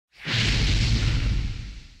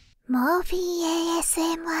Morphy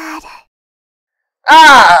ASMR.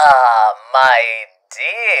 Ah, my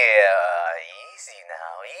dear. Easy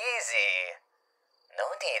now, easy.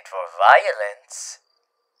 No need for violence.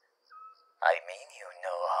 I mean you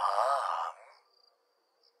no harm.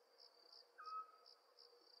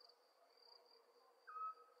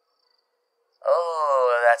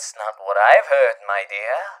 Oh, that's not what I've heard, my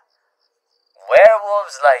dear.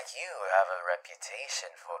 Werewolves like you have a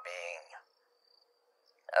reputation for being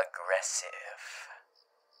aggressive.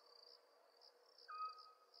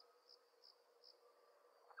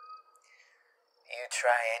 You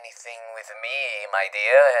try anything with me, my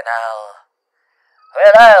dear, and I'll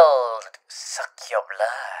suck your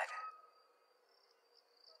blood.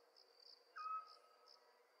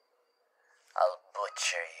 I'll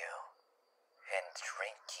butcher you and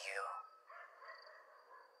drink you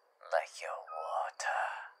like your water.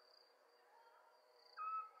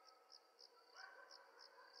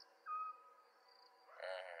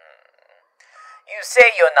 You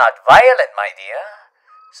say you're not violent, my dear.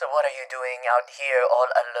 So what are you doing out here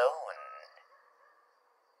all alone?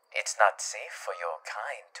 It's not safe for your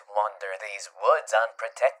kind to wander these woods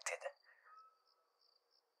unprotected.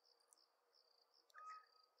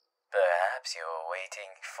 Perhaps you're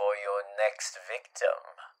waiting for your next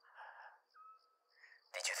victim.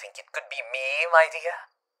 Did you think it could be me, my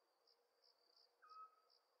dear?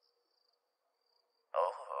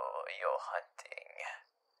 Oh, you're hunting.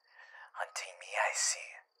 Hunting me, I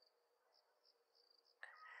see.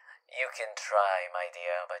 You can try, my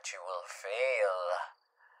dear, but you will fail.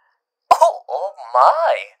 Oh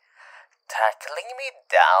my! Tackling me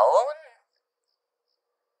down?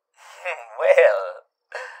 Well,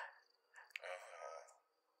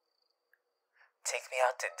 take me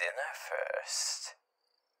out to dinner first.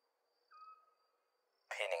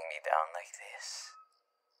 Pinning me down like this.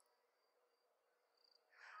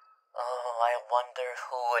 Oh, I wonder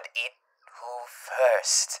who would eat who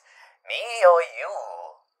first, me or you?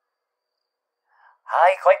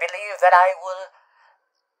 I quite believe that I will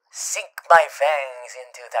sink my fangs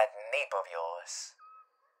into that nape of yours.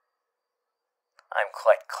 I'm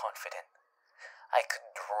quite confident I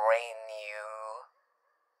could drain you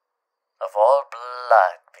of all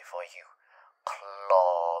blood before you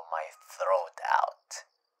claw my throat out.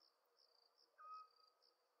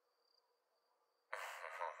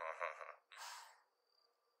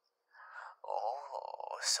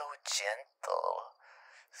 Oh, so gentle,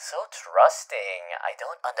 so trusting. I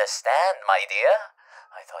don't understand, my dear.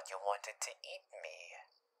 I thought you wanted to eat me.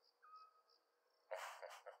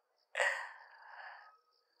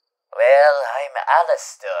 Well, I'm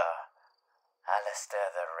Alastor.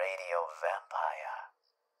 Alastor the radio vampire.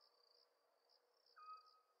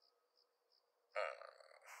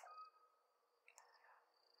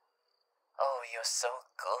 Oh, you're so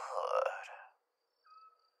good.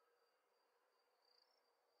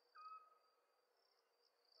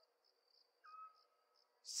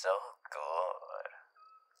 So good.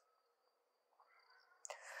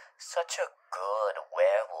 Such a good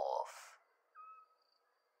werewolf.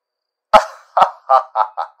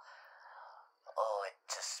 Oh, it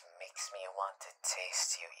just makes me want to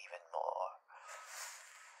taste you even more.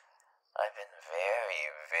 I've been very,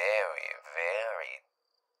 very, very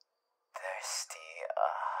thirsty.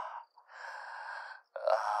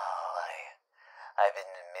 I've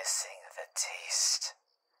been missing the taste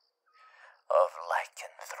of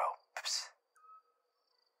lycanthropes.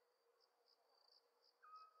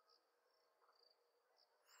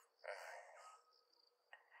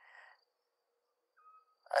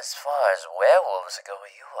 As far as werewolves go,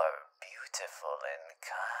 you are beautiful and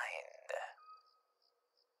kind.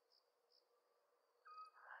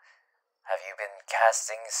 Have you been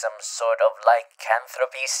casting some sort of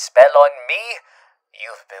lycanthropy spell on me?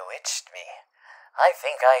 You've bewitched me. I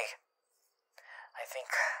think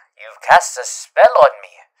you've cast a spell on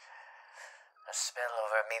me. A spell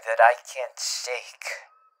over me that I can't shake.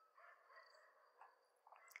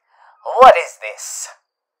 What is this?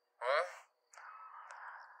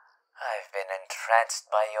 I've been entranced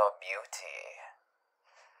by your beauty.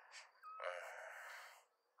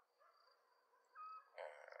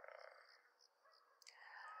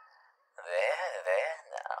 There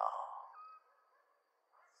now.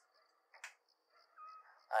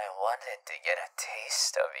 I wanted to get a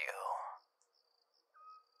taste of you.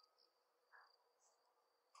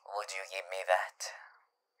 Would you give me that?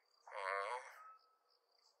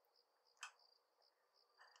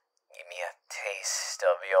 Give me a taste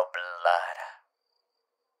of your blood.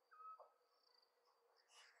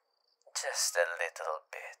 Just a little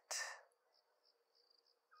bit.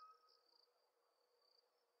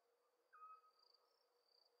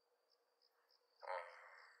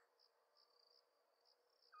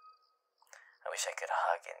 wish I could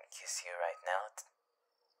hug and kiss you right now.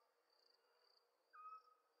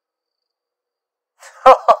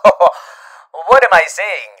 What am I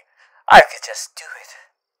saying? I could just do it.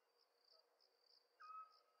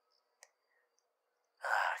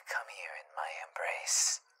 Come here in my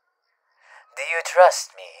embrace. Do you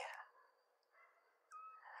trust me?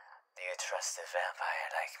 Do you trust a vampire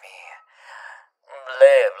like me?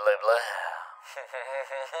 Blah, blah, blah.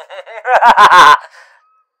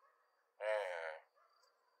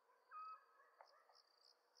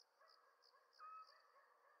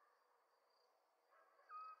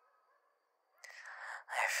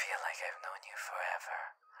 I feel like I've known you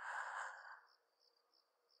forever.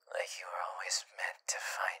 Like you were always meant to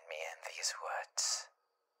find me in these woods.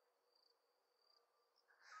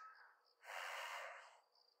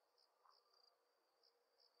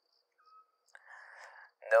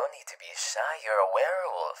 No need to be shy, you're a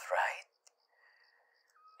werewolf, right?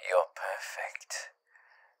 You're perfect,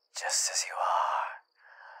 just as you are.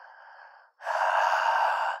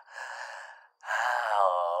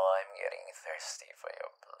 Oh, I'm getting thirsty for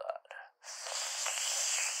your blood.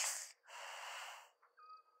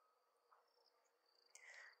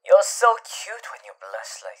 You're so cute when you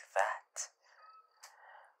blush like that.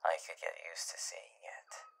 I could get used to seeing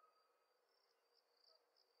it.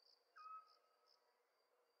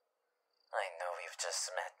 I know we've just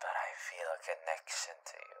met, but I feel a connection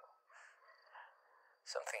to you.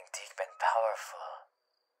 Something deep and powerful.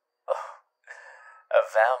 Oh, a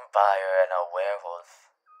vampire and a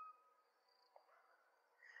werewolf.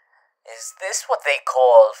 Is this what they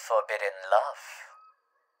call forbidden love?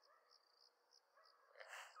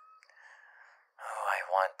 Oh, I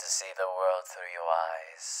want to see the world through your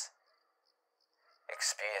eyes.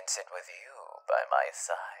 Experience it with you by my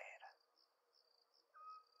side.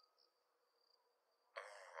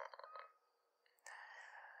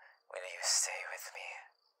 Will you stay with me?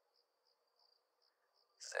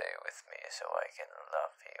 Stay with me so I can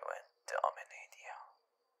love you and dominate you.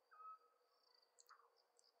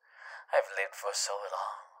 I've lived for so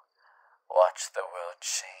long, watched the world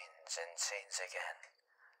change and change again,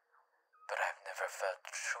 but I've never felt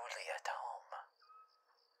truly at home.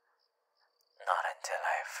 Not until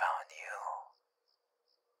I found you.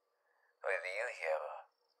 With you here,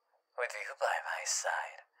 with you by my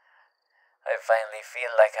side, I finally feel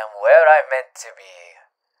like I'm where I'm meant to be.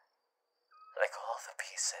 Like all the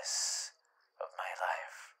pieces of my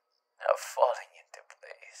life are falling into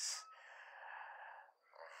place.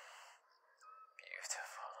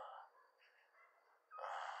 Beautiful.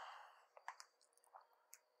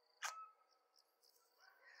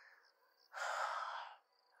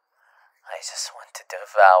 I just want to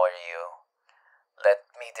devour you. Let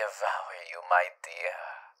me devour you, my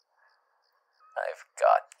dear. I've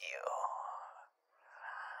got you.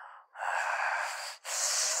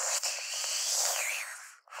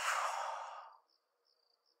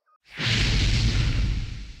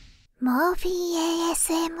 Morphy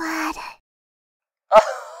ASMR. Blah,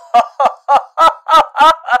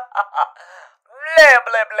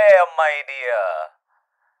 blah, blah, my dear.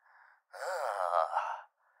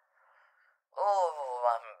 Oh,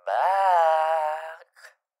 I'm back.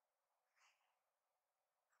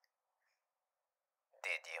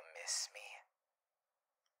 Did you miss me?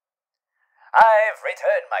 I've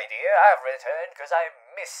returned, my dear. I've returned because I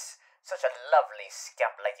miss such a lovely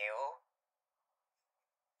scamp like you.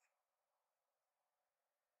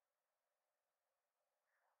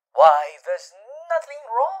 Why, there's nothing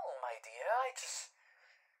wrong, my dear. I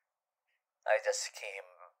just came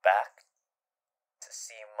back to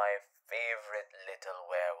see my favorite little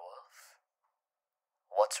werewolf.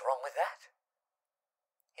 What's wrong with that?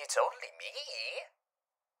 It's only me.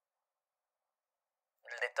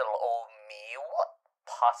 Little old me, what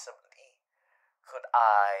possibly could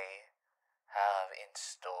I have in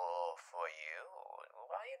store for you?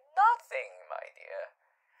 Why, nothing, my dear.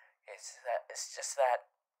 It's just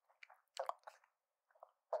that.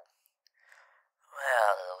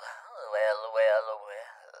 Well.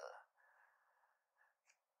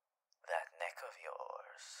 That neck of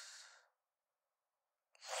yours.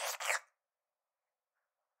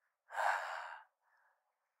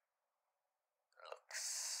 Looks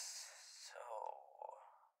so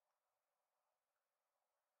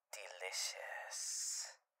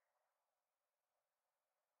delicious.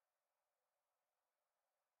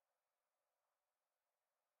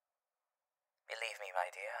 Believe me,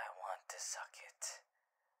 my dear, I want to suck it.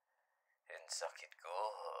 And suck it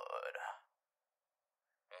good.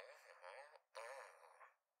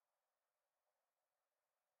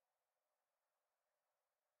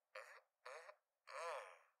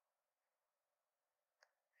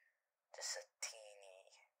 Just a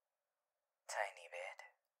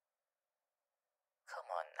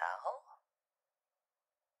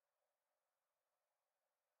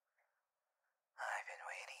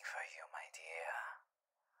for you, my dear.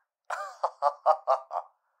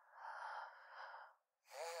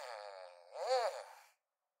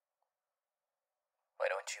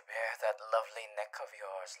 Why don't you bare that lovely neck of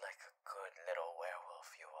yours like a good little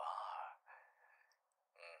werewolf you are?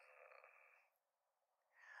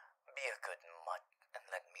 Be a good mutt and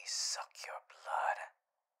let me suck your blood.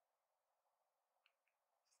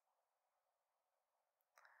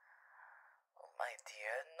 Oh, my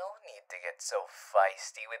dear, no need to get so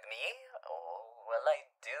feisty with me. Oh, well, I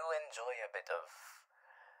do enjoy a bit of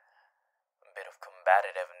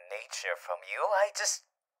combative nature from you. I just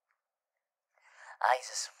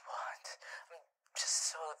want. I'm just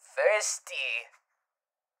so thirsty.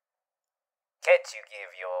 Can't you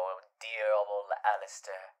give your dear old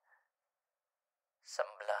Alastor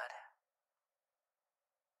some blood?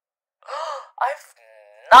 I've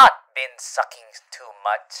not been sucking too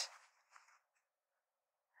much.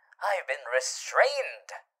 I've been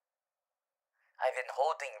restrained. I've been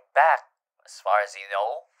holding back, as far as you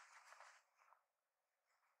know.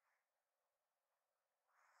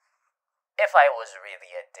 If I was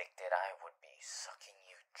really addicted, I would be sucking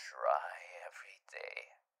you dry every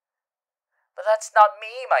day. But that's not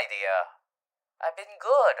me, my dear. I've been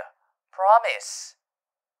good. Promise.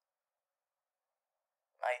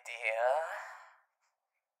 My dear,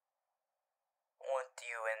 won't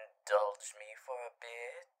you indulge me for a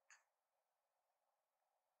bit?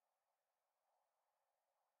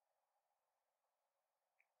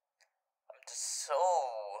 I'm just so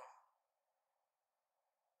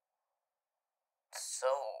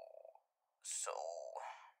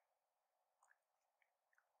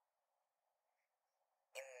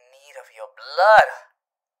in need of your blood.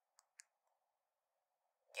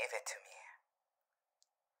 Give it to me.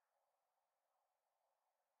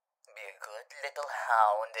 Be a good little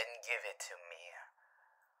hound and give it to me.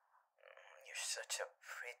 You're such a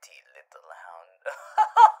pretty little hound.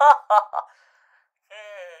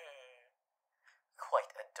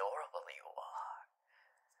 Quite adorable you are.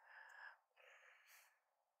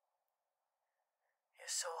 You're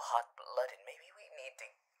so hot-blooded. Maybe we need to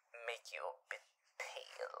make you a bit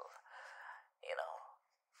pale. You know,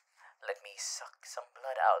 let me suck some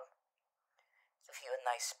blood out. Give you a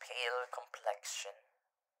nice pale complexion.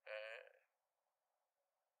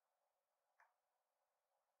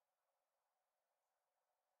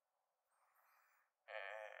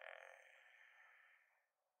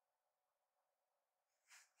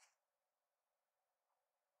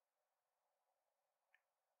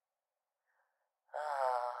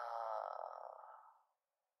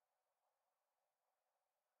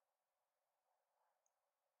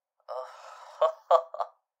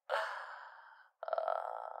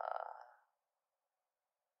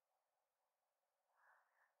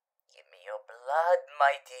 Give me your blood,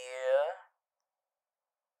 my dear.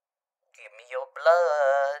 Give me your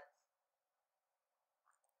blood.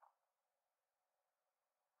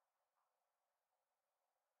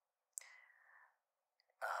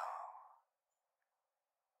 Oh.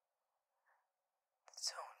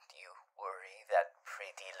 Don't you worry that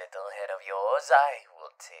pretty little head of yours. I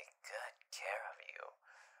will take good care of you.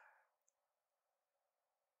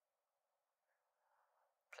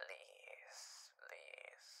 Please,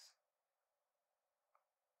 please.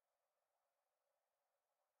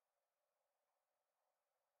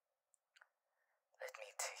 Let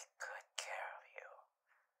me take good care of you.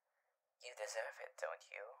 You deserve it, don't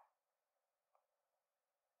you?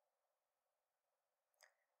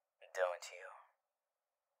 Don't you?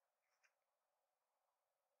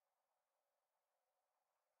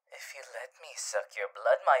 If you let me suck your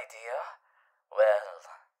blood, my dear, well,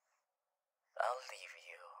 I'll leave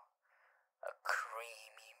you a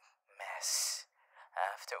creamy mess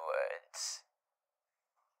afterwards.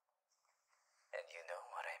 And you know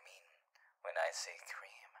what I mean when I say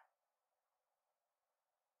cream.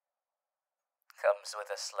 Comes with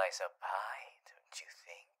a slice of pie, don't you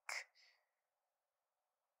think?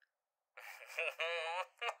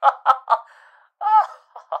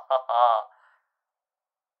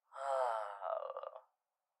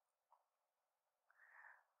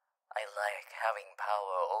 I like having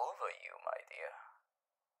power over you, my dear.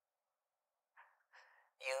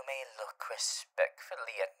 You may look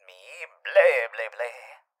respectfully at me, bleh, bleh,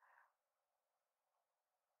 bleh.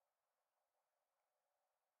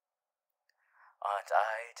 Aren't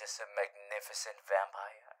I just a magnificent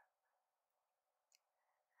vampire?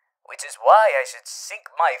 Which is why I should sink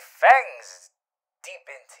my fangs deep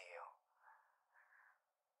into you.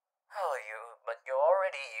 Oh, but you're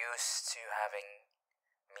already used to having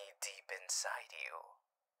me deep inside you.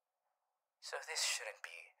 So this shouldn't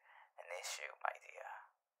be an issue, my dear.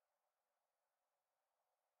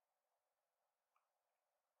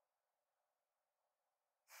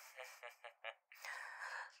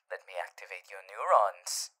 Let me activate your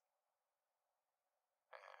neurons.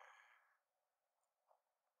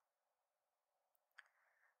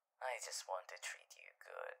 I just want to treat you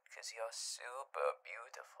good, because you're super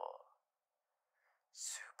beautiful.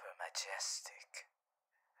 Super majestic.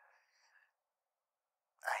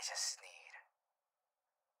 I just need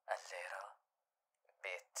a little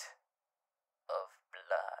bit of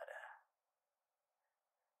blood.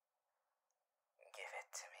 Give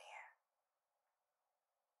it to me.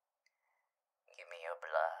 Give me your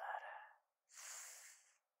blood.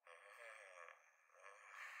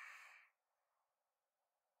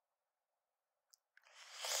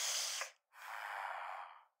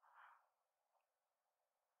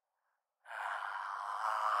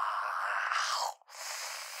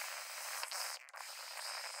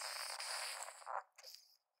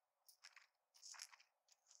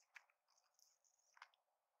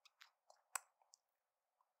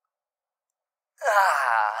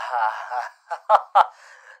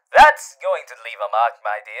 That's going to leave a mark,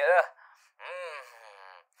 my dear.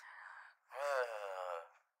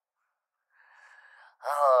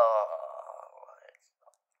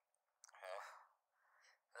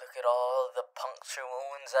 Look at all the puncture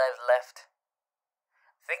wounds I've left.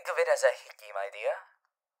 Think of it as a hickey, my dear.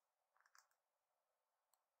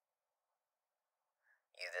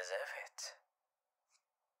 You deserve it.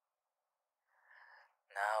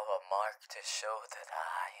 Now a mark to show that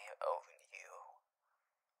I own you.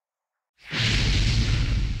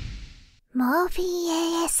 Morphy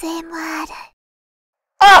ASMR.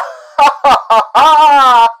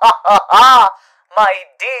 My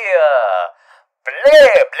dear!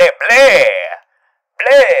 Bleh, bleh, bleh!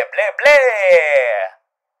 Bleh, bleh, bleh!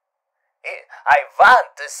 I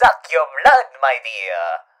want to suck your blood, my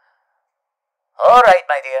dear. Alright,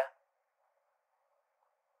 my dear.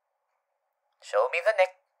 Show me the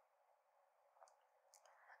neck.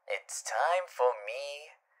 It's time for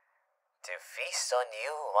me to feast on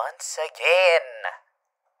you once again.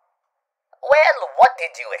 Well, what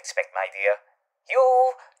did you expect, my dear?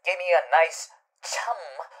 You gave me a nice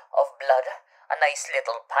chum of blood, a nice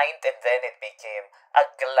little pint, and then it became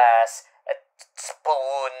a glass, a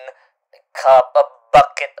spoon, a cup, a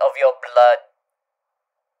bucket of your blood.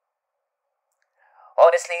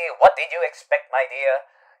 Honestly, what did you expect, my dear?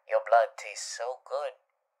 Your blood tastes so good.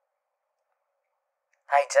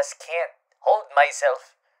 I just can't hold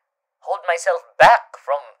myself back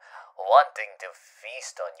from wanting to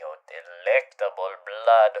feast on your delectable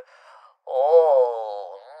blood.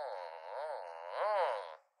 Oh,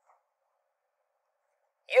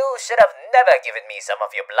 You should have never given me some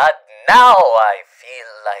of your blood. Now I feel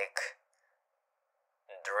like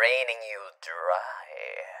draining you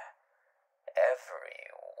dry every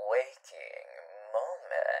waking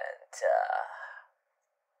moment.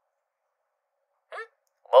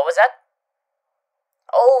 What was that?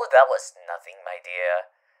 Oh, that was nothing, my dear.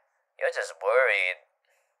 You're just worried.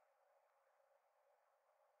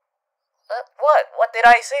 What? What did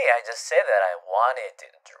I say? I just said that I wanted to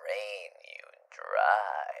drain you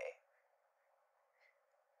dry.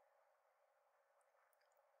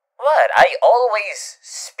 What? I always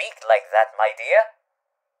speak like that, my dear.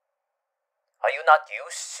 Are you not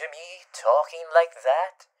used to me talking like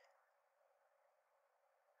that?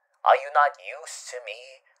 Are you not used to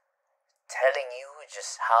me telling you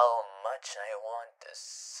just how much I want to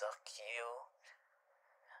suck you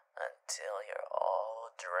until you're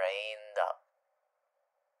all drained up?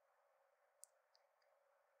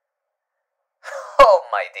 Oh,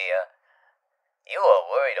 my dear, you are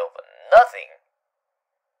worried over nothing.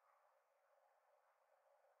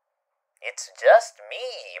 It's just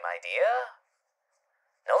me, my dear.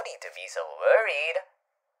 No need to be so worried.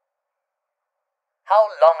 How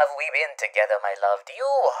long have we been together, my love? You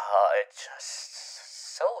are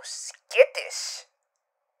just so skittish.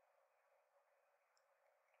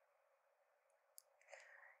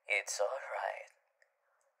 It's alright.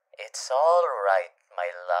 It's alright,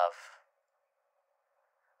 my love.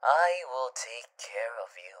 I will take care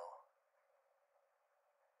of you.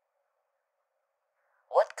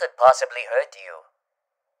 What could possibly hurt you?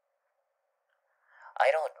 I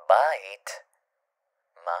don't bite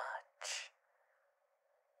much.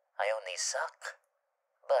 I only suck,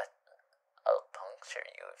 but I'll puncture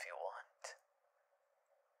you if you want.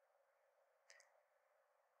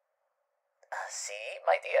 See,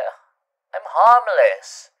 my dear, I'm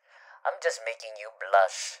harmless. I'm just making you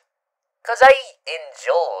blush. 'Cause I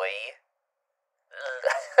enjoy...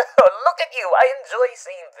 Look at you, I enjoy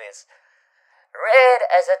seeing this. Red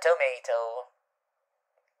as a tomato.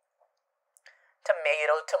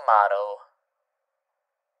 Tomato, tomato.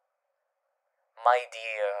 My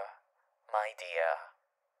dear, my dear.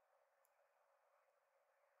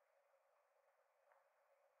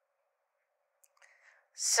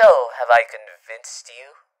 So, have I convinced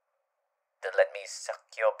you to let me suck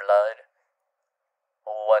your blood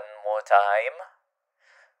one more time?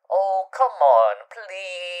 Oh, come on,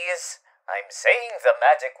 please. I'm saying the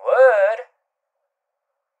magic word.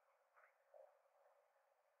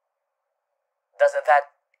 Doesn't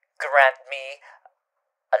that grant me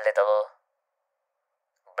a little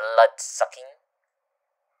blood sucking?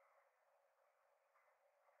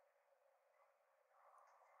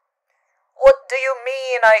 What do you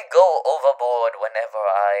mean I go overboard whenever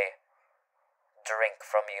I drink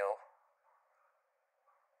from you?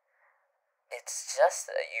 It's just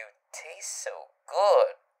that you taste so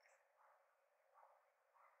good.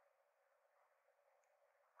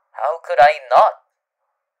 How could I not?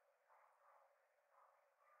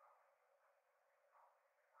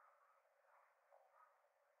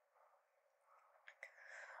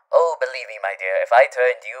 Oh, believe me, my dear, if I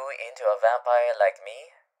turned you into a vampire like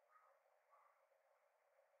me,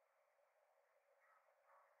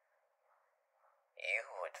 you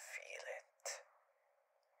would feel it.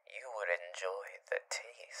 You would enjoy the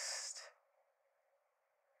taste.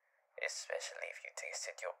 Especially if you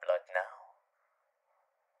tasted your blood now.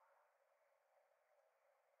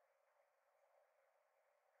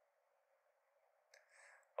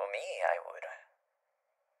 For me, I would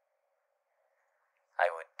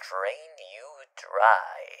drain you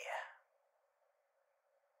dry.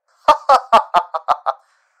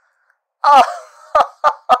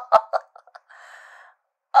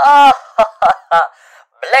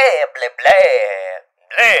 Bleh, bleh, bleh.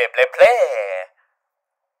 Bleh, bleh, bleh.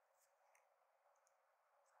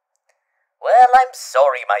 Well, I'm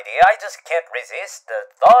sorry, my dear. I just can't resist the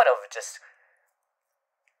thought of just...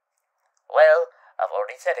 Well, I've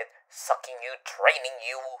already said it. Sucking you, draining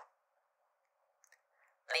you.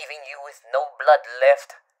 Leaving you with no blood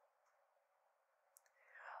left.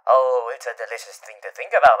 Oh, it's a delicious thing to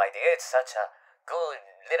think about, my dear. It's such a good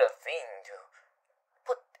little thing to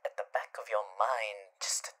put at the back of your mind.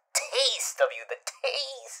 Just a taste of you. The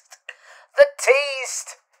taste. The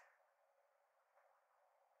taste.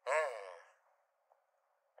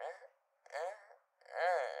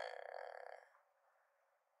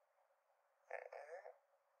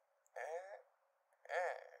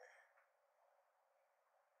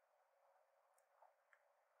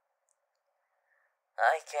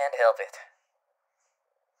 I can't help it.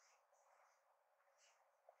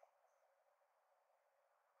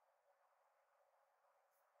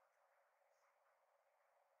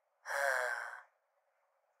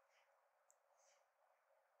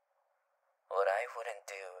 What I wouldn't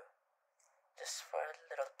do, just for a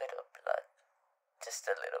little bit of blood. Just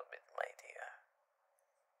a little bit, my dear.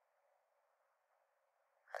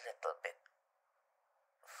 A little bit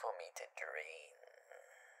for me to drain.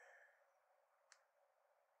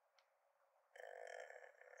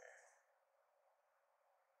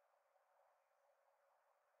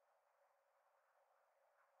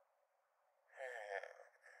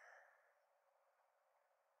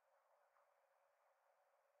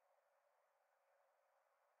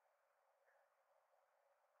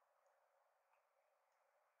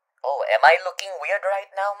 Oh, am I looking weird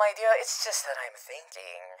right now, my dear? It's just that I'm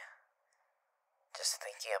thinking. Just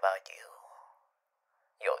thinking about you.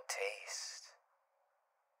 Your taste.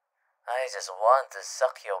 I just want to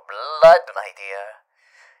suck your blood, my dear.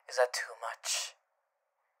 Is that too much?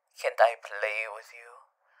 Can't I play with you?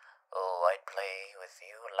 Oh, I'd play with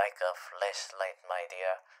you like a fleshlight, my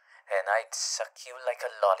dear. And I'd suck you like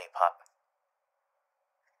a lollipop.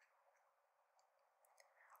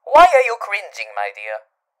 Why are you cringing, my dear?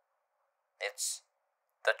 It's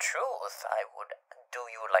the truth. I would do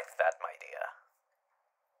you like that, my dear.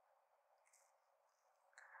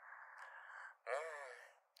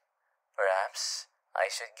 Perhaps I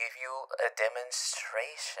should give you a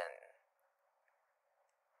demonstration.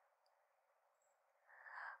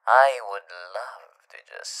 I would love to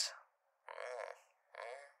just...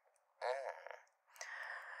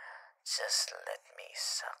 Just let me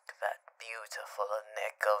suck that beautiful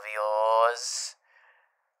neck of yours.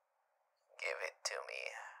 Give it to me.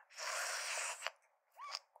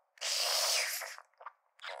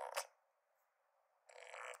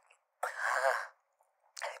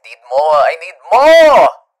 I need more. I need more.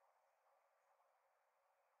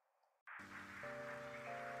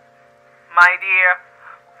 My dear,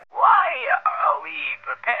 why are we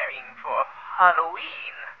preparing for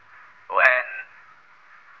Halloween when...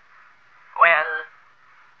 Well,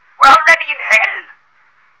 we're already in hell!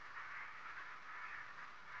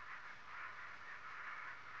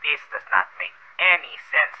 This does not make any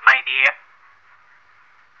sense, my dear.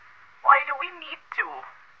 Why do we need to?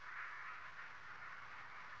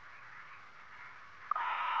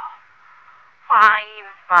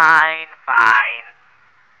 Fine.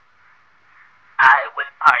 I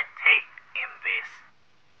will partake in this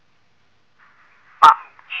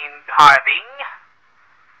pumpkin carving.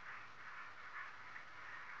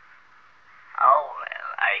 Oh well,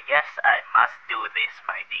 I guess I must do this,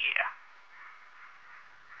 my dear.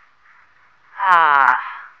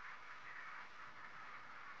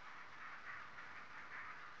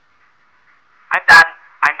 I'm done.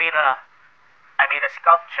 I made a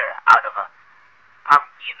sculpture out of a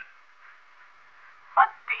pumpkin. What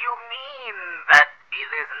do you mean that it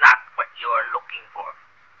is not what you're looking for?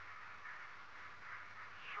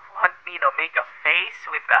 You want me to make a face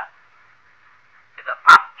with a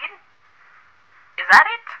pumpkin? Is that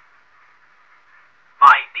it?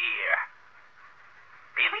 My dear.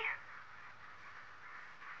 Really?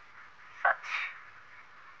 Such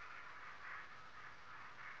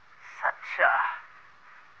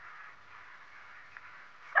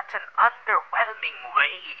an underwhelming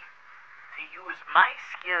way to use my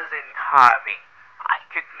skills in carving. I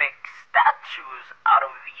could make statues out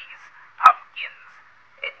of these pumpkins,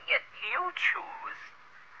 and yet you choose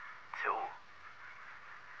to,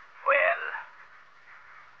 well,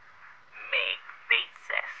 make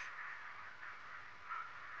faces.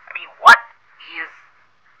 I mean, what is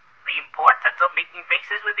the importance of making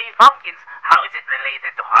faces with these pumpkins? How is it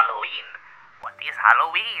related to Halloween? What is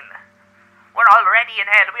Halloween? We're already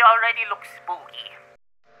in hell. We already look spooky.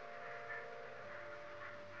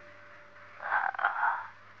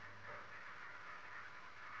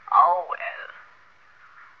 Oh well.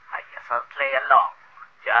 I guess I'll play along.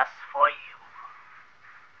 Just for you.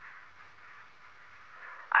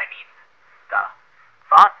 I mean, the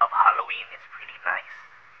thought of Halloween is pretty nice.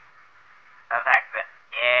 The fact that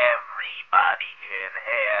everybody in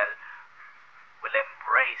hell will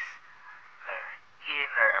embrace their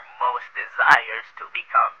innermost desires to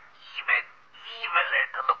become even eviler,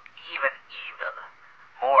 to look even evil,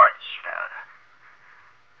 more evil.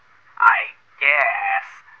 I guess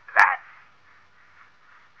that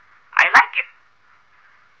I like it.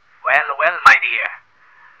 Well, my dear.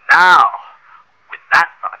 Now, with that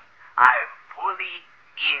thought, I'm fully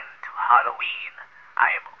into Halloween.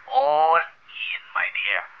 I am all in, my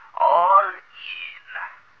dear. All in.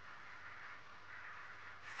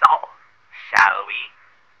 So, shall we?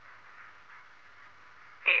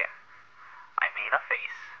 Here, I made a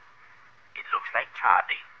face. It looks like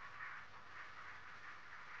Charlie.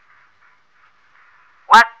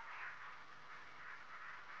 What?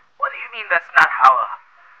 What do you mean that's not how a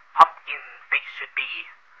pumpkin face should be?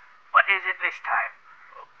 What is it this time?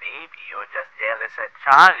 Oh, baby, you're just jealous at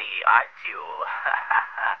Charlie, aren't you?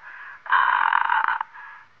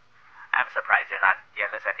 I'm surprised you're not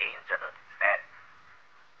jealous at Angel instead.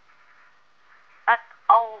 But,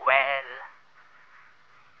 oh well.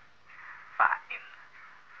 Fine.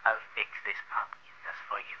 I'll fix this pumpkin just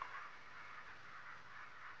for you.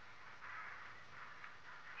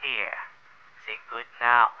 Here. Say good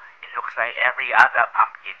now. It looks like every other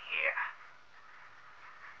pumpkin here.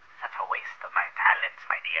 Such a waste of my talents,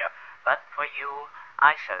 my dear. But for you,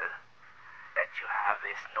 I shall let you have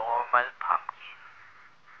this normal pumpkin.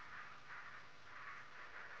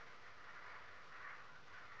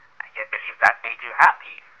 I can't believe that made you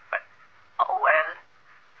happy, but oh well.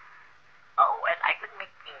 Oh well, I could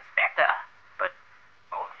make things better, but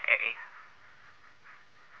okay.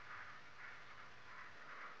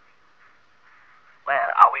 Well,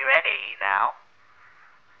 are we ready now?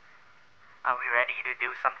 Are we ready to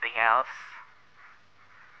do something else?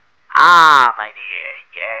 Ah, my dear,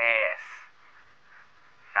 yes.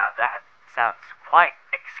 Now that sounds quite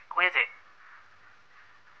exquisite.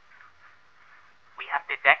 We have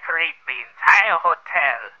to decorate the entire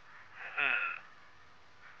hotel.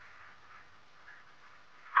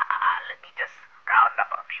 Let me just round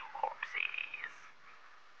up a few corpses.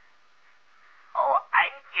 Oh,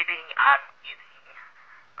 I'm kidding.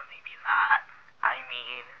 But maybe not. I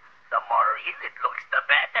mean, the more real it looks, the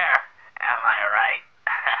better. Am I right?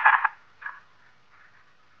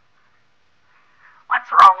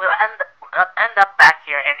 What's wrong? We'll end up back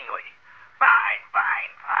here anyway. Fine.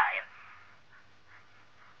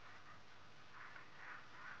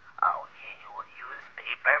 Okay, we'll use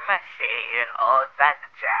paper mache and all that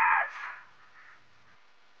jazz.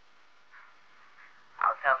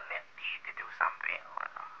 I'll tell Minty to do something.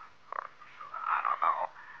 Or I don't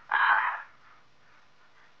know.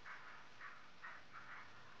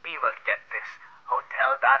 We will get this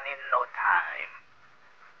hotel done in no time.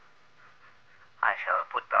 I shall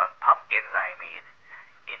put the pumpkins I made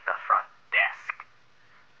in the front desk.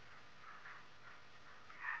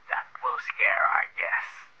 That will scare our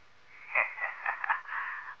guests.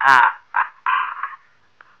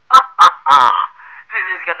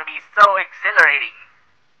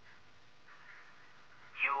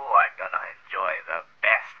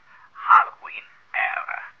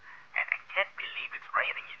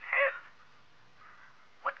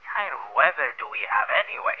 weather do we have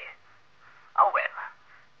anyway? Oh well.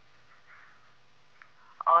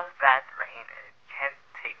 All that rain can't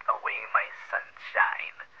take away my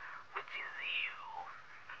sunshine, which is you.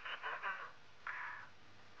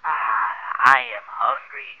 I am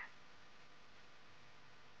hungry.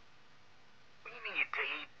 We need to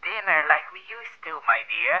eat dinner like we used to, my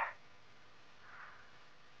dear.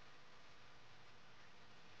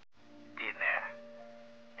 Dinner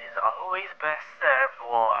is always best served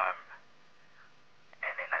warm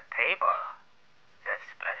and in a table,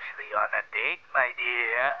 especially on a date, my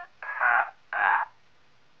dear.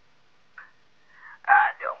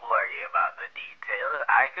 Don't worry about the details.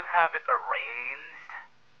 I can have it arranged.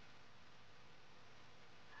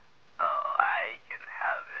 Oh, I can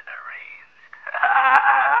have it arranged.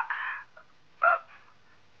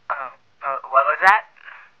 What was that?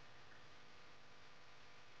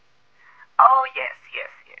 Oh, yes,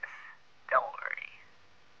 yes, yes. Don't worry.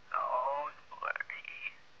 Don't worry.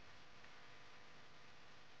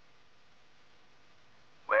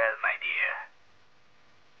 Well, my dear,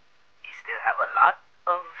 we still have a lot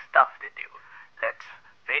of stuff to do. Let's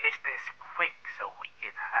finish this quick so we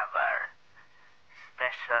can have our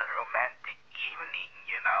special romantic evening,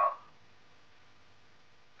 you know.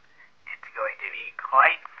 It's going to be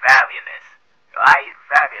quite fabulous. Quite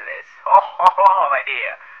fabulous. Oh, my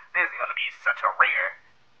dear. This is going to be such a rare.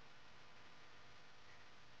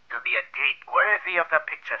 It'll be a date worthy of the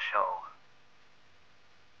picture show.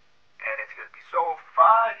 And it's going to be so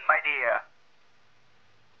fun, my dear.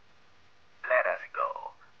 Let us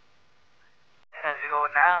go. Let us go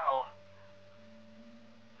now.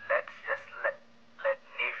 Let's just let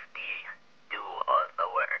Nifty do all the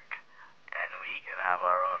work. And we can have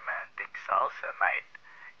a romantic salsa night.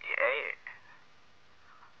 Yay.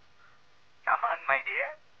 Come on, my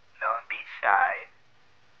dear. Don't be shy.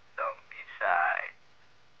 Don't be shy.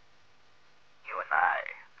 You and I,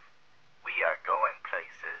 we are going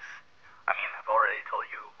places. I mean, I've already told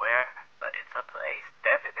you where, but it's a place.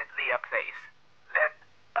 Definitely a place. Let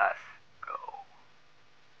us go.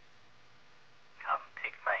 Come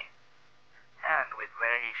take my hand with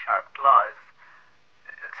very sharp claws.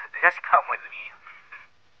 Just come with me.